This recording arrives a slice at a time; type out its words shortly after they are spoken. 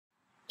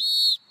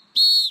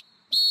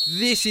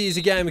This is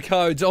A Game of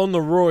Codes on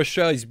the Raw,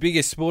 Australia's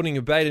biggest sporting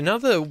debate.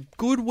 Another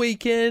good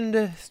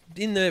weekend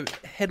in the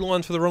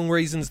headlines for the wrong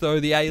reasons, though,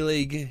 the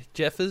A-League,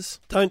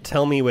 Jeffers. Don't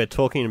tell me we're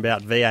talking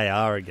about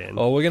VAR again.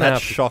 Oh, that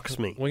shocks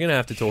me. We're going to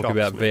have to talk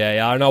about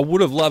VAR, and I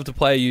would have loved to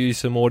play you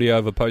some audio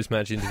of a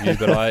post-match interview,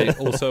 but I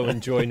also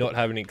enjoy not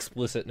having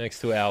explicit next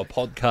to our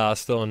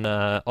podcast on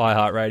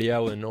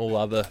iHeartRadio and all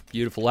other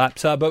beautiful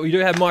apps. But we do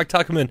have Mike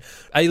Tuckerman,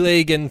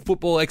 A-League and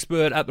football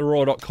expert at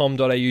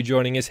theraw.com.au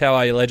joining us. How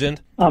are you,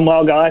 legend? I'm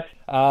well, guys.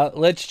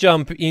 Let's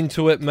jump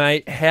into it,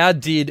 mate. How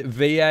did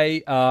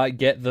VAR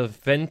get the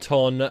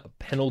Fenton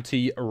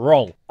penalty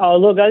wrong? Oh,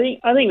 look, I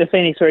think the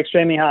Phoenix were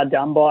extremely hard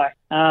done by.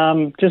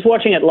 Just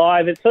watching it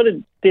live, it sort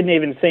of didn't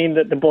even seem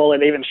that the ball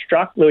had even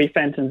struck Louis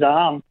Fenton's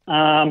arm.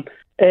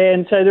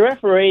 And so the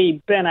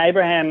referee, Ben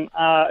Abraham,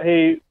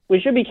 who we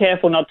should be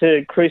careful not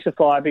to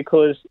crucify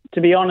because,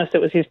 to be honest,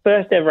 it was his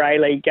first ever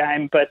A-League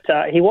game, but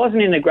he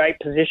wasn't in a great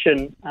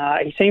position.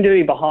 He seemed to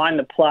be behind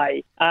the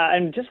play.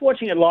 And just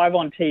watching it live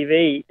on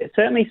TV, it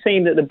certainly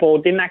seemed that the ball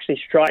didn't actually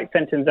strike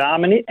Fenton's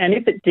arm. And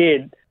if it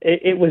did,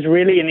 it was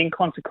really an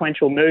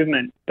inconsequential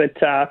movement.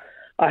 But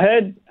I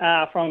heard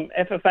from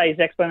FFA's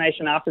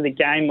explanation after the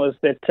game was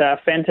that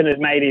Fenton had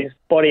made his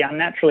body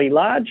unnaturally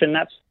large, and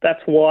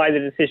that's why the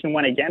decision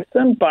went against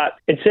them. But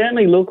it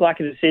certainly looked like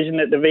a decision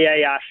that the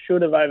VAR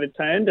should have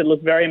overturned. It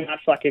looked very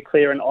much like a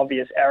clear and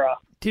obvious error.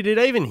 Did it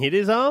even hit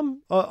his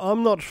arm?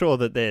 I'm not sure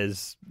that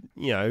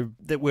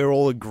that we're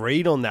all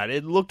agreed on that.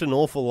 It looked an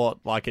awful lot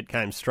like it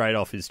came straight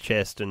off his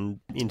chest and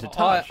into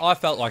touch. I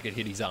felt like it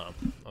hit his arm.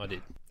 I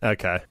did.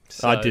 Okay,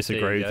 So, I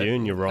disagree with you,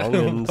 and you're wrong,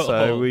 and Oh.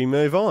 so we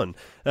move on.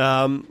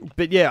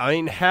 But yeah, I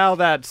mean, how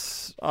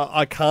that's...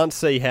 I can't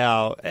see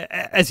how...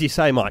 As you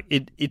say, Mike,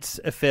 it's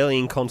a fairly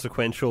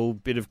inconsequential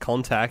bit of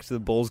contact. The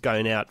ball's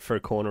going out for a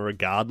corner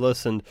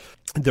regardless, and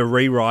the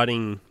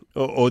rewriting...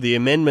 or the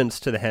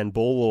amendments to the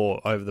handball law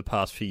over the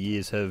past few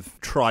years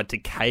have tried to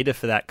cater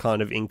for that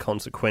kind of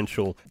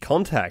inconsequential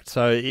contact.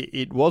 So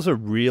it was a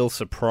real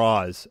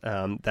surprise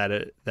that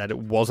it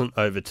wasn't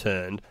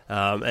overturned.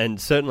 And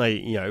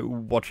certainly,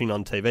 watching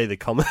on TV,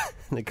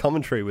 the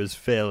commentary was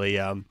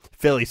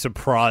fairly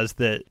surprised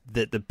that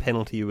the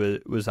penalty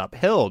was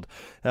upheld.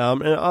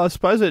 And I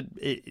suppose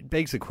it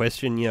begs the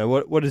question,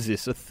 what is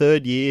this, a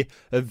third year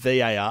of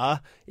VAR?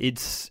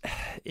 It's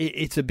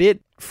a bit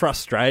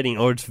frustrating,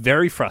 or it's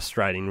very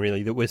frustrating,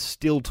 really, that we're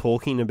still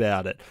talking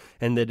about it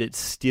and that it's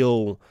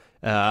still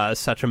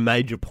such a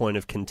major point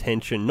of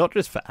contention, not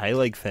just for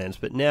A-League fans,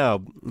 but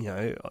now,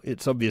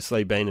 it's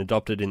obviously been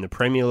adopted in the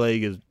Premier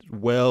League as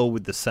well,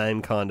 with the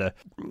same kind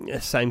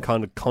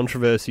of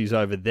controversies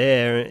over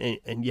there,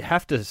 and you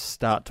have to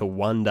start to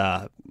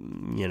wonder,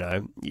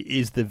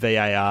 is the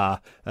VAR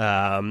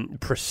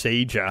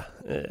procedure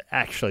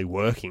actually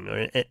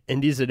working,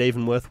 and is it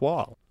even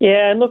worthwhile?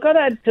 Yeah, look, I'd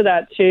add to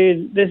that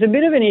too. There's a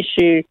bit of an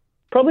issue,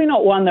 probably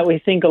not one that we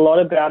think a lot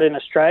about in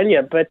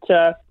Australia, but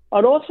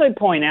I'd also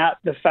point out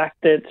the fact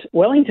that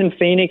Wellington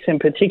Phoenix, in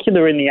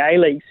particular in the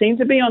A-League, seem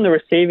to be on the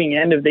receiving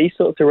end of these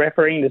sorts of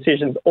refereeing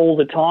decisions all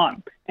the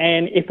time.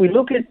 And if we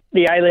look at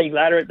the A-League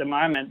ladder at the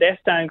moment, they're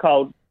stone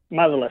cold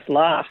motherless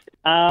last,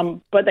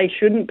 but they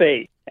shouldn't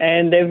be.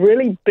 And they've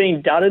really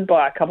been dudded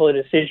by a couple of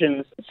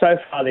decisions so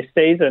far this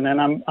season.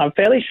 And I'm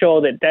fairly sure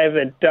that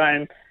David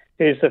Dome,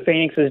 who's the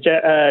Phoenix's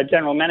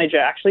general manager,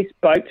 actually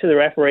spoke to the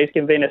referees,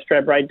 convener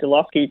Strebrade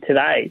Delovsky,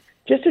 today,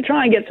 just to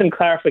try and get some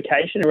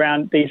clarification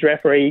around these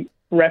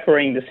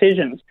refereeing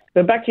decisions.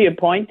 But back to your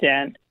point,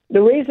 Dan,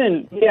 the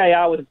reason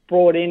VAR was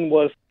brought in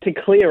was to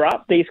clear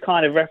up these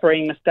kind of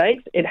refereeing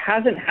mistakes. It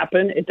hasn't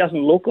happened. It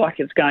doesn't look like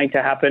it's going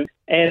to happen.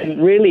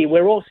 And really,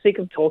 we're all sick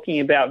of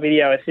talking about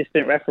video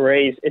assistant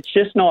referees. It's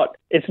not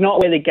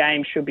where the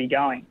game should be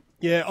going.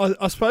 Yeah,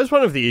 I suppose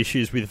one of the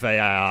issues with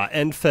VAR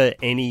and for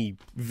any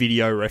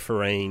video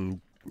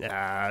refereeing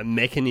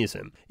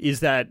mechanism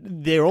is that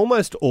they're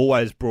almost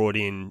always brought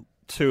in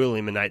to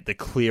eliminate the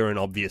clear and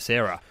obvious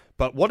error.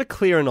 But what a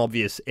clear and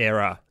obvious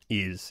error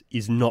is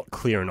not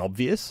clear and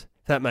obvious.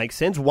 That makes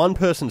sense. One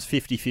person's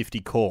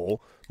 50-50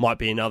 call might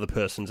be another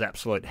person's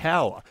absolute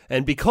howler.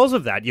 And because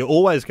of that, you're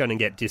always going to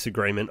get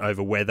disagreement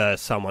over whether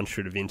someone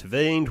should have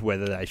intervened,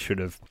 whether they should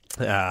have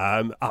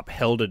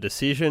upheld a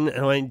decision.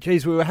 And I mean,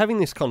 geez, we were having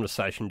this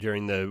conversation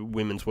during the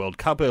Women's World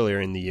Cup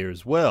earlier in the year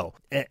as well.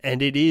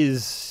 And it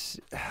is...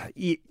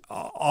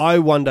 I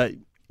wonder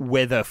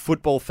whether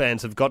football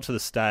fans have got to the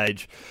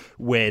stage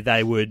where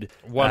they would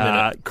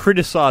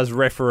criticise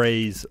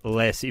referees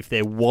less if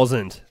there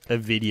wasn't a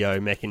video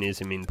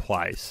mechanism in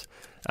place,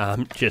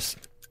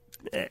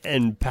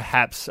 and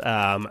perhaps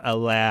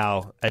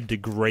allow a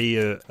degree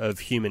of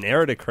human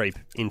error to creep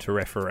into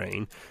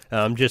refereeing,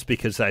 just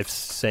because they've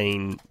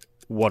seen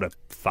what a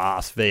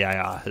farce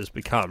VAR has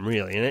become,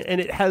 really.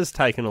 And it has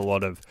taken a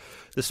lot of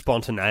the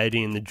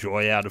spontaneity and the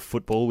joy out of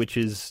football, which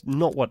is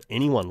not what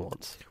anyone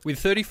wants. With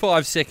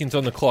 35 seconds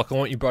on the clock, I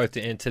want you both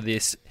to enter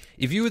this.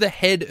 If you were the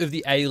head of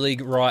the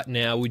A-League right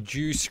now, would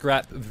you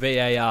scrap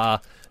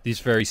VAR this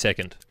very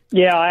second?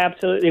 Yeah, I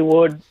absolutely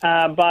would.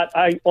 But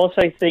I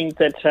also think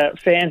that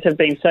fans have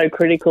been so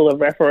critical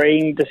of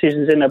refereeing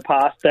decisions in the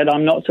past that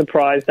I'm not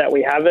surprised that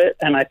we have it,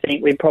 and I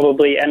think we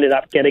probably ended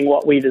up getting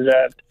what we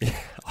deserved.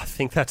 I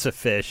think that's a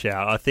fair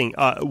shout. I think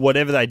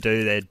whatever they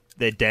do,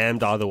 they're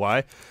damned either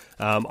way.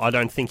 I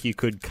don't think you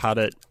could cut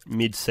it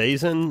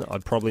mid-season.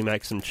 I'd probably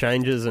make some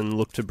changes and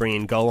look to bring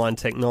in goal line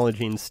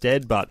technology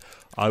instead, but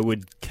I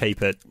would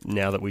keep it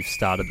now that we've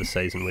started the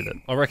season with it.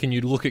 I reckon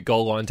you'd look at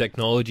goal line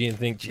technology and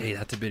think, gee,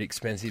 that's a bit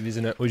expensive,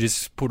 isn't it? We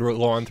just put a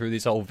line through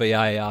this whole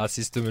VAR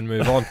system and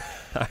move on.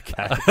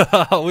 Okay.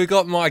 We've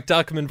got Mike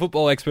Duckerman,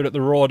 football expert at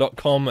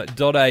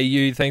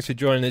theraw.com.au. Thanks for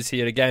joining us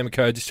here at Game of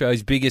Codes,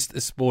 Australia's biggest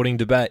sporting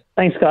debate.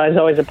 Thanks, guys.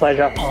 Always a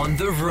pleasure. On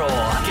The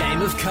Raw,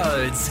 Game of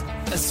Codes,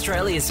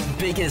 Australia's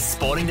biggest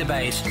sporting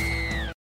debate.